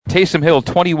Taysom Hill,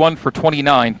 21 for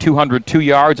 29, 202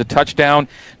 yards, a touchdown,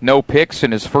 no picks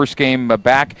in his first game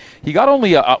back. He got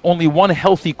only one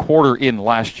healthy quarter in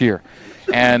last year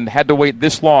and had to wait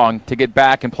this long to get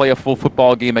back and play a full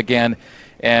football game again.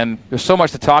 And there's so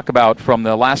much to talk about, from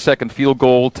the last-second field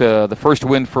goal to the first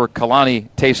win for Kalani,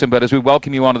 Taysom. But as we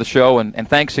welcome you onto the show, and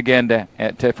thanks again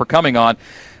for coming on,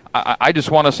 I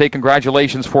just want to say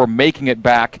congratulations for making it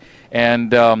back,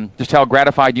 and just how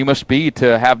gratified you must be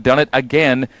to have done it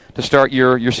again to start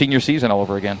your senior season all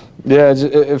over again. Yeah,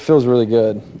 it feels really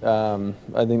good.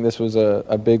 I think this was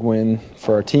a big win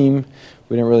for our team.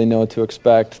 We didn't really know what to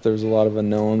expect. There was a lot of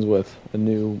unknowns with a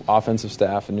new offensive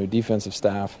staff, a new defensive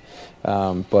staff,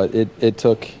 but it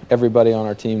took everybody on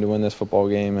our team to win this football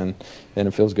game, and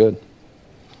it feels good.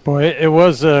 Boy, it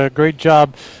was a great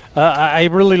job. I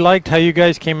really liked how you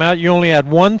guys came out. You only had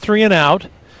 1 3-and-out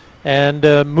and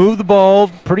moved the ball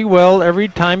pretty well every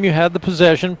time you had the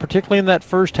possession, particularly in that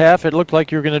first half. It looked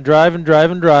like you were going to drive and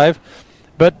drive and drive.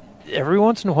 But every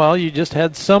once in a while, you just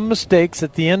had some mistakes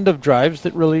at the end of drives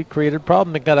that really created a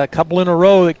problem. It got a couple in a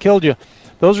row that killed you.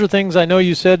 Those are things I know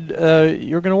you said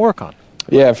you're going to work on.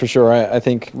 Yeah, for sure. I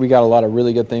think we got a lot of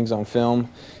really good things on film.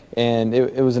 And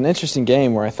it was an interesting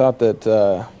game where I thought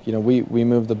that we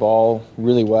moved the ball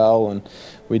really well and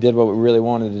we did what we really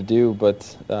wanted to do,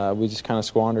 but we just kind of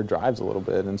squandered drives a little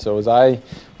bit. And so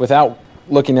without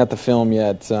looking at the film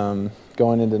yet,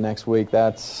 going into next week,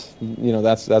 that's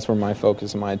where my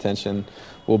focus and my attention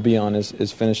will be on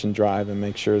is finishing drive and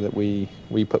make sure that we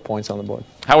put points on the board.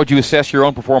 How would you assess your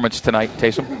own performance tonight,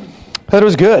 Taysom? I thought it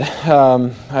was good.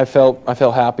 I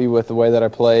felt happy with the way that I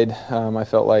played. I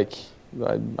felt like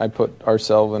I put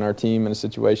ourselves and our team in a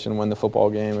situation to win the football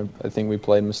game. I think we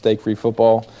played mistake-free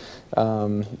football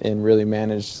and really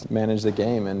managed the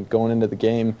game. And going into the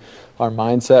game, our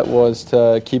mindset was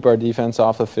to keep our defense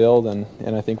off the field, and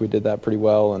I think we did that pretty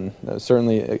well. And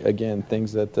certainly, again,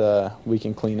 things that we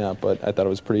can clean up. But I thought it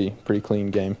was a pretty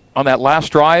clean game. On that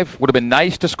last drive, would have been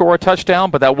nice to score a touchdown,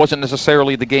 but that wasn't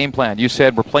necessarily the game plan. You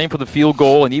said we're playing for the field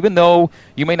goal, and even though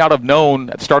you may not have known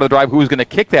at the start of the drive who was going to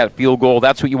kick that field goal,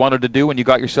 that's what you wanted to do, and you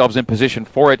got yourselves in position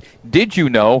for it. Did you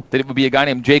know that it would be a guy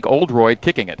named Jake Oldroyd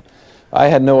kicking it? I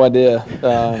had no idea.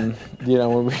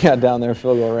 When we got down there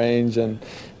field goal range, and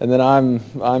then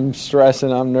I'm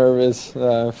stressing, I'm nervous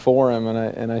for him,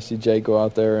 and I see Jake go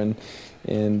out there, and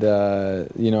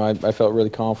I felt really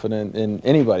confident in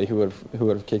anybody who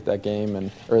would have kicked that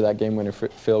game or that game winner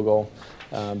field goal.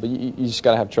 But you just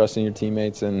got to have trust in your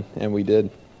teammates, and we did.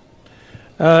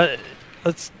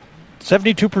 That's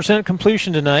 72%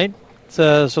 completion tonight.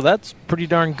 So that's pretty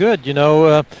darn good.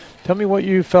 Tell me what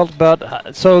you felt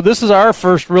about. So this is our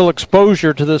first real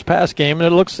exposure to this pass game,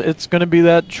 and it's going to be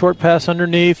that short pass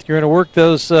underneath. You're going to work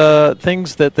those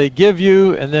things that they give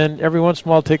you, and then every once in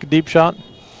a while take a deep shot.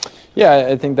 Yeah,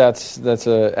 I think that's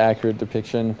an accurate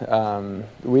depiction.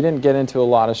 We didn't get into a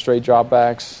lot of straight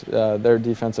dropbacks. Their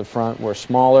defensive front were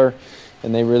smaller,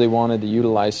 and they really wanted to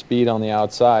utilize speed on the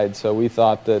outside. So we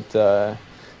thought that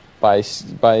by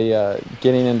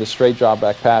getting into straight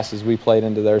dropback passes, we played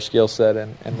into their skill set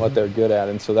and what they're good at.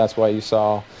 And so that's why you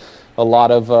saw a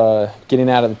lot of getting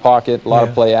out of the pocket, a lot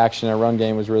of play action. Our run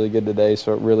game was really good today,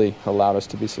 so it really allowed us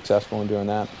to be successful in doing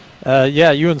that.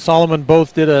 You and Solomon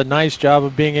both did a nice job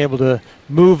of being able to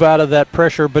move out of that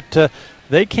pressure, but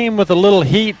they came with a little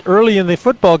heat early in the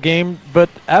football game, but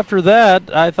after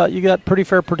that, I thought you got pretty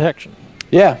fair protection.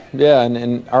 Yeah,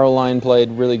 and our line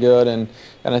played really good, and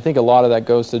I think a lot of that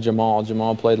goes to Jamal.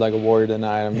 Jamal played like a warrior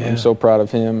tonight. I'm so proud of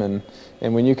him,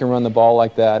 and when you can run the ball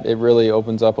like that, it really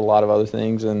opens up a lot of other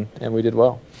things, and we did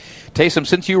well. Taysom,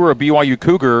 since you were a BYU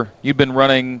Cougar, you've been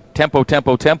running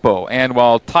tempo, and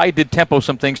while Ty did tempo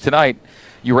some things tonight,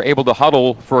 you were able to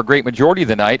huddle for a great majority of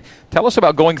the night. Tell us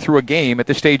about going through a game at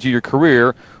this stage of your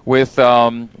career with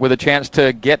a chance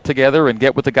to get together and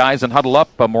get with the guys and huddle up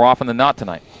more often than not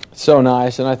tonight. So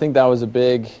nice, and I think that was a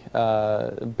big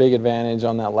advantage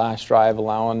on that last drive,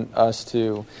 allowing us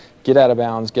to get out of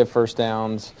bounds, get first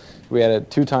downs. We had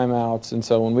 2 timeouts, and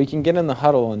so when we can get in the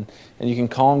huddle and you can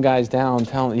calm guys down,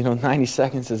 90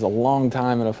 seconds is a long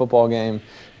time in a football game.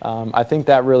 I think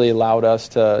that really allowed us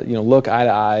to look eye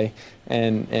to eye,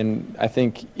 and I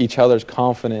think each other's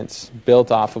confidence built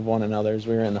off of one another as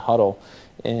we were in the huddle,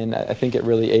 and I think it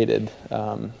really aided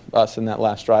us in that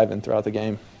last drive and throughout the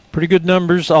game. Pretty good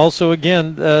numbers. Also,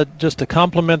 again, just to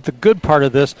complement the good part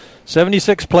of this,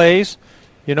 76 plays.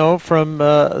 From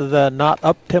the not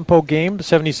up-tempo game,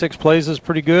 76 plays is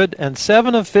pretty good, and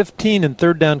 7 of 15 in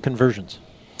third down conversions.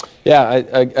 Yeah,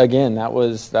 again, that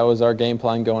was our game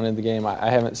plan going into the game. I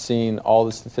haven't seen all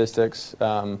the statistics,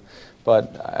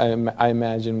 but I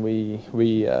imagine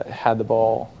we had the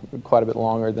ball quite a bit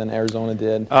longer than Arizona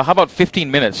did. How about 15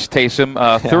 minutes, Taysom?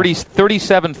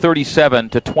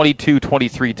 37-37 to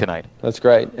 22-23 tonight. That's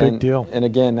great. Big deal. And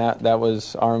again, that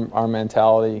was our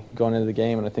mentality going into the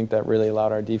game, and I think that really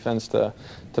allowed our defense to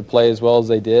play as well as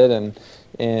they did.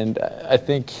 And I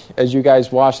think as you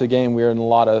guys watch the game, we were in a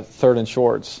lot of third and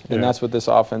shorts, and that's what this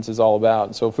offense is all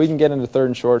about. So if we can get into third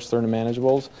and shorts, third and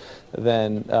manageables,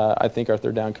 then I think our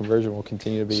third down conversion will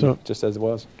continue to be just as it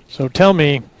was. So tell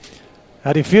me,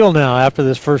 how do you feel now after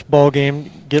this first ball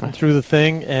game, getting through the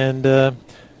thing, and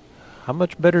how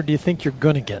much better do you think you're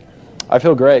going to get? I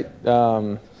feel great.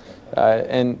 And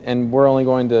we're only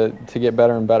going to get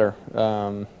better and better.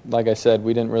 Like I said,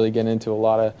 we didn't really get into a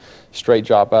lot of straight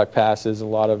drop back passes, a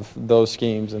lot of those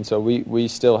schemes, and so we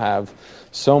still have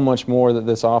so much more that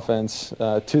this offense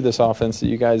that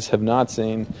you guys have not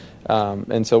seen,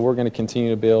 and so we're going to continue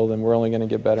to build, and we're only going to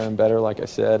get better and better, like I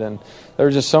said. And there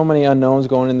were just so many unknowns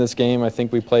going in this game. I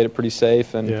think we played it pretty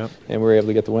safe, and we were able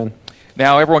to get the win.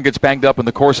 Now, everyone gets banged up in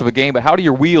the course of a game, but how do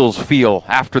your wheels feel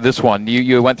after this one?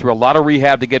 You went through a lot of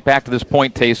rehab to get back to this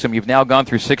point, Taysom. You've now gone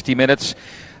through 60 minutes.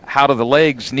 How do the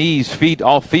legs, knees, feet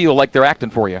all feel like they're acting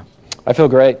for you? I feel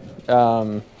great.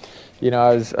 I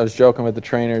was joking with the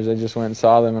trainers. I just went and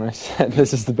saw them, and I said,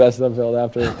 "This is the best I've felt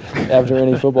after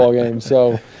any football game."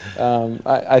 So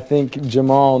I think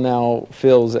Jamal now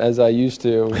feels as I used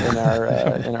to in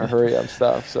our hurry up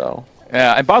stuff. So.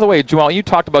 Yeah, and by the way, Jamal, you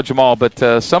talked about Jamal, but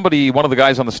one of the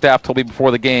guys on the staff told me before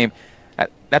the game,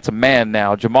 that's a man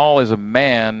now. Jamal is a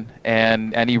man,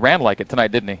 and he ran like it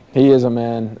tonight, didn't he? He is a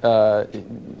man.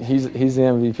 He's the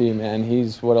MVP, man.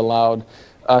 He's what allowed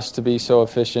us to be so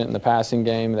efficient in the passing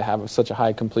game, to have such a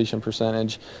high completion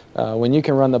percentage. When you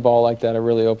can run the ball like that, it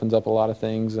really opens up a lot of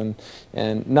things.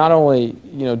 And not only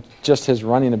just his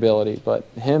running ability, but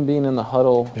him being in the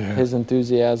huddle, his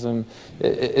enthusiasm.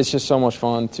 It's just so much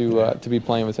fun to be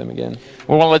playing with him again.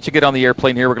 We want to let you get on the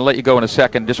airplane here. We're going to let you go in a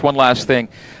second. Just one last thing,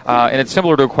 and it's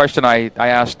similar to a question I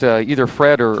asked either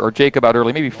Fred or Jake about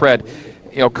earlier. Maybe Fred.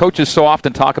 Coaches so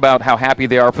often talk about how happy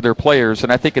they are for their players,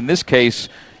 and I think in this case,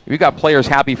 we got players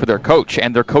happy for their coach,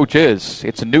 and their coach is.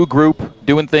 It's a new group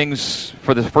doing things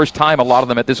for the first time, a lot of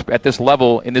them at this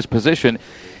level in this position.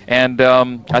 And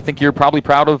I think you're probably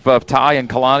proud of Ty and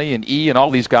Kalani and E and all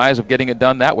these guys of getting it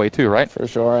done that way too, right? For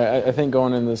sure. I think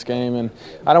going into this game, and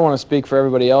I don't want to speak for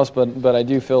everybody else, but I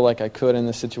do feel like I could in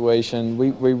this situation.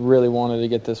 We really wanted to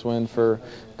get this win for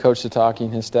Coach Sitake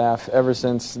and his staff. Ever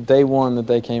since day one that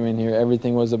they came in here,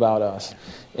 everything was about us.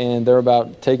 And they're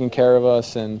about taking care of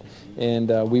us, and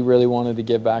we really wanted to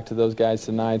get back to those guys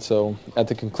tonight. So at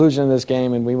the conclusion of this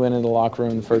game, and we went in the locker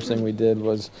room, the first thing we did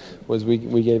was we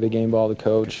gave the game ball to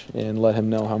Coach and let him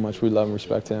know how much we love and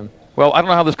respect him. Well, I don't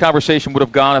know how this conversation would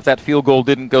have gone if that field goal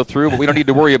didn't go through, but we don't need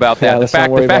to worry about that. Yeah, the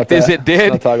fact is it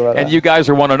did, and that. You guys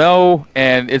are 1-0,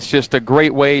 and it's just a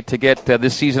great way to get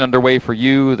this season underway for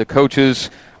you, the coaches,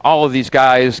 all of these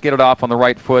guys, get it off on the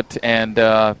right foot. And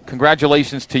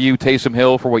congratulations to you, Taysom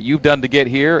Hill, for what you've done to get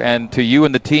here, and to you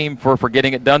and the team for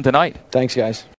getting it done tonight. Thanks, guys.